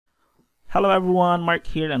Hello everyone, Mark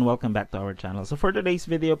here and welcome back to our channel. So for today's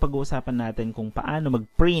video, pag-uusapan natin kung paano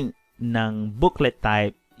mag-print ng booklet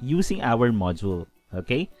type using our module.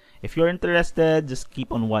 Okay? If you're interested, just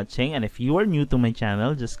keep on watching, and if you are new to my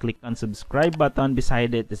channel, just click on subscribe button.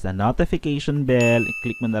 Beside it is the notification bell.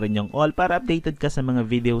 I-click mo na rin yung all para updated ka sa mga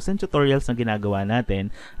videos and tutorials na ginagawa natin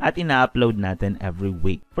at ina-upload natin every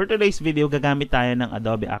week. For today's video, gagamit tayo ng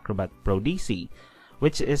Adobe Acrobat Pro DC,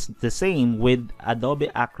 which is the same with Adobe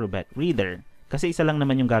Acrobat Reader. Kasi isa lang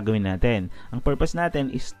naman yung gagawin natin. Ang purpose natin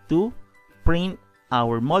is to print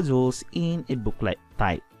our modules in a booklet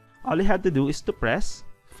type. All you have to do is to press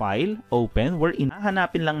File, Open, wherein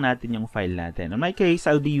hahanapin lang natin yung file natin. In my case,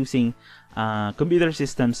 I'll be using Computer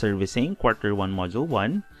System Servicing, Quarter 1, Module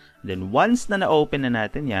 1. Then once na na-open na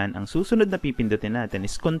natin yan, ang susunod na pipindutin natin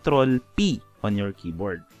is Control P on your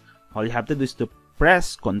keyboard. All you have to do is to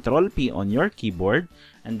press Control P on your keyboard,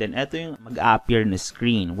 and then ito yung mag-appear na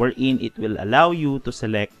screen wherein it will allow you to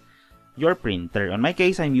select your printer. On my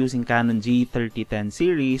case, I'm using Canon G3010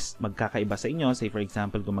 series. Magkakaiba sa inyo. Say for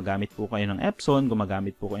example, gumagamit po kayo ng Epson,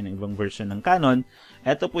 gumagamit po kayo ng ibang version ng Canon,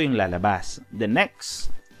 ito po yung lalabas. The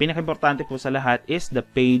next, pinaka-importante po sa lahat is the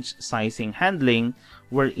page sizing handling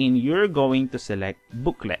wherein you're going to select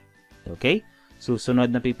booklet. Okay? Susunod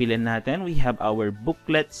na pipiliin natin, we have our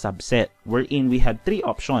booklet subset, wherein we have three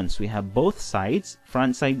options. We have both sides,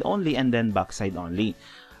 front side only, and then back side only.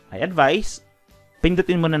 I advise,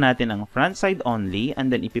 pindutin muna natin ang front side only, and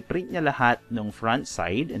then ipiprint niya lahat ng front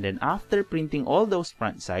side, and then after printing all those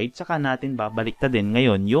front side, saka natin babaliktadin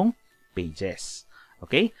ngayon yung pages.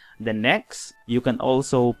 Okay? The next, you can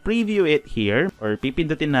also preview it here, or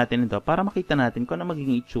pipindutin natin ito para makita natin kung ano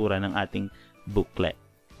magiging itsura ng ating booklet.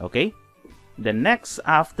 Okay? The next,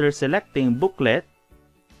 after selecting booklet,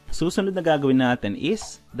 susunod na gagawin natin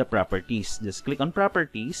is the properties. Just click on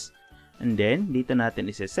properties, and then dito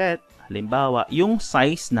natin isi-set, halimbawa, yung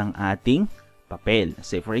size ng ating papel.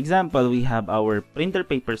 Say for example, we have our printer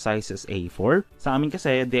paper sizes A4. Sa amin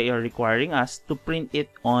kasi, they are requiring us to print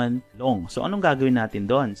it on long. So anong gagawin natin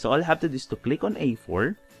doon? So all I have to do is to click on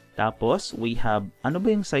A4. Tapos, we have, ano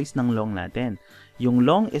ba yung size ng long natin? Yung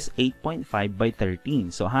long is 8.5 by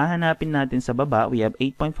 13. So, hahanapin natin sa baba, we have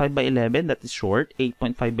 8.5 by 11, that is short,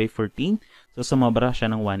 8.5 by 14. So, sumobra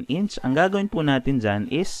siya ng 1 inch. Ang gagawin po natin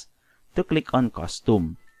dyan is to click on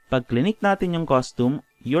custom. Pag click natin yung custom,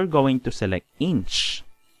 you're going to select inch.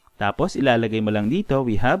 Tapos, ilalagay mo lang dito,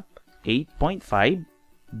 we have 8.5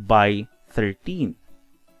 by 13.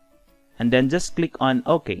 And then, just click on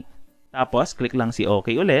OK. Tapos, click lang si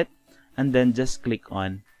OK ulit. And then, just click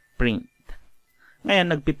on print.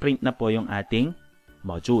 Ngayon, nagpiprint na po yung ating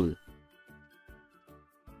module.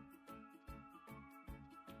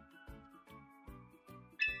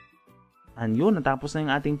 And yun, natapos na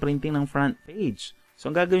yung ating printing ng front page.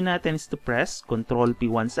 So, ang gagawin natin is to press Ctrl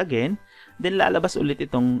P once again. Then, lalabas ulit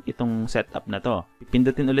itong setup na to.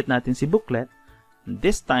 Pipindutin ulit natin si booklet.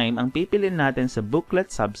 This time, ang pipilin natin sa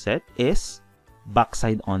booklet subset is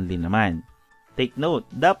backside only naman. Take note,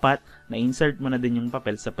 dapat na-insert mo na din yung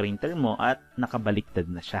papel sa printer mo at nakabaliktad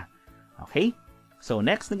na siya. Okay? So,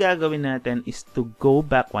 next na gagawin natin is to go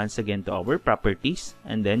back once again to our properties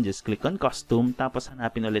and then just click on custom tapos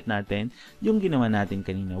hanapin ulit natin yung ginawa natin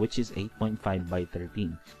kanina, which is 8.5 by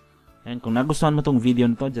 13. And kung nagustuhan mo tong video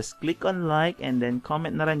nito, just click on like and then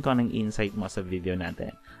comment na rin kung anong insight mo sa video natin.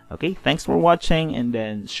 Okay? Thanks for watching and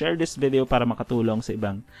then share this video para makatulong sa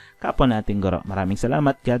ibang kapwa nating guro. Maraming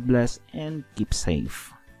salamat. God bless and keep safe.